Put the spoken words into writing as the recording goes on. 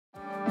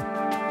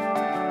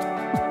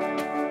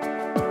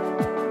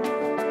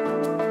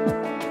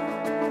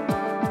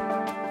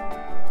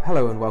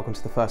Hello and welcome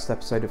to the first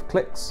episode of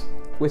Clicks,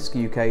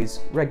 Whisker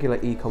UK's regular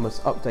e-commerce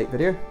update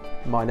video.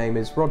 My name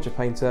is Roger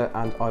Painter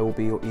and I will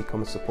be your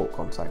e-commerce support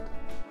contact.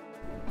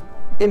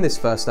 In this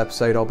first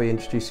episode I'll be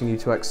introducing you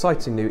to our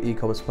exciting new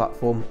e-commerce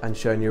platform and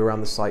showing you around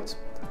the site,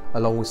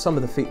 along with some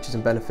of the features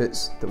and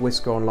benefits that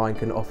Whisker Online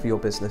can offer your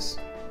business.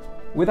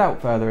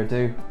 Without further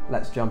ado,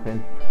 let's jump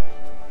in.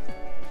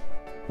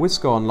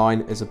 Whisker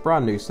Online is a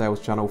brand new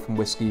sales channel from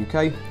Whisker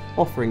UK,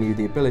 offering you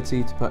the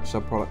ability to purchase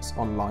our products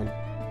online.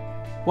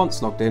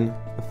 Once logged in,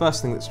 the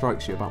first thing that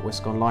strikes you about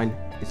Whisker Online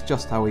is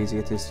just how easy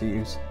it is to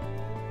use.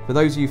 For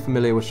those of you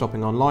familiar with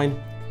shopping online,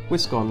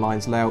 Whisker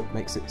Online's layout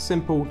makes it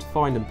simple to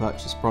find and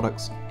purchase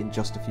products in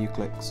just a few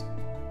clicks.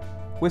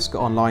 Whisker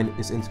Online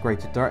is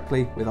integrated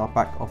directly with our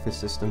back office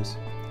systems.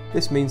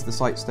 This means the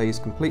site stays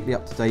completely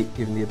up to date,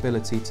 giving the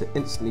ability to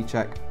instantly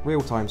check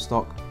real-time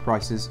stock,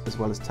 prices, as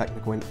well as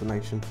technical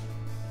information.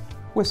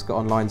 Whisker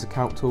Online's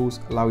account tools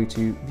allow you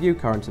to view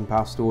current and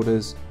past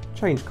orders,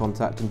 change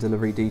contact and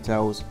delivery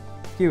details,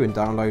 view and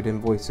download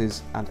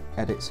invoices, and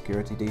edit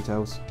security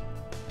details.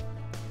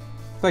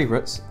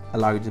 Favourites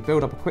allow you to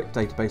build up a quick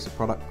database of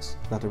products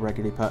that are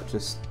regularly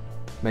purchased,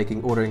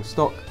 making ordering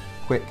stock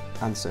quick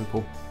and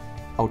simple.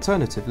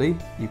 Alternatively,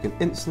 you can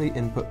instantly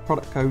input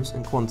product codes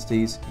and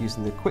quantities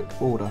using the Quick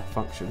Order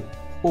function,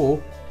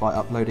 or by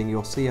uploading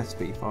your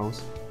CSV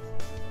files.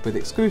 With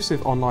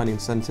exclusive online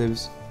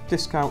incentives,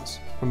 discounts,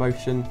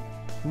 promotion,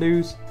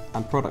 news,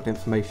 and product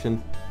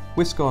information,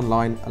 Whisker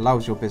Online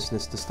allows your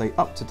business to stay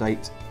up to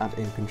date and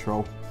in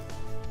control,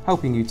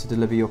 helping you to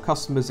deliver your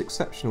customers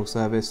exceptional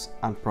service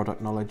and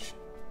product knowledge.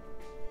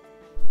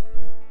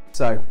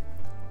 So,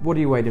 what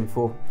are you waiting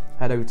for?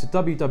 Head over to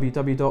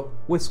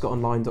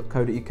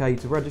www.whiskeronline.co.uk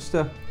to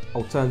register.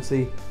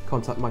 Alternatively,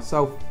 contact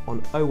myself on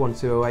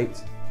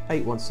 01208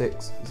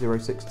 816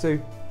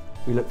 062.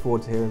 We look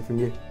forward to hearing from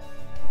you.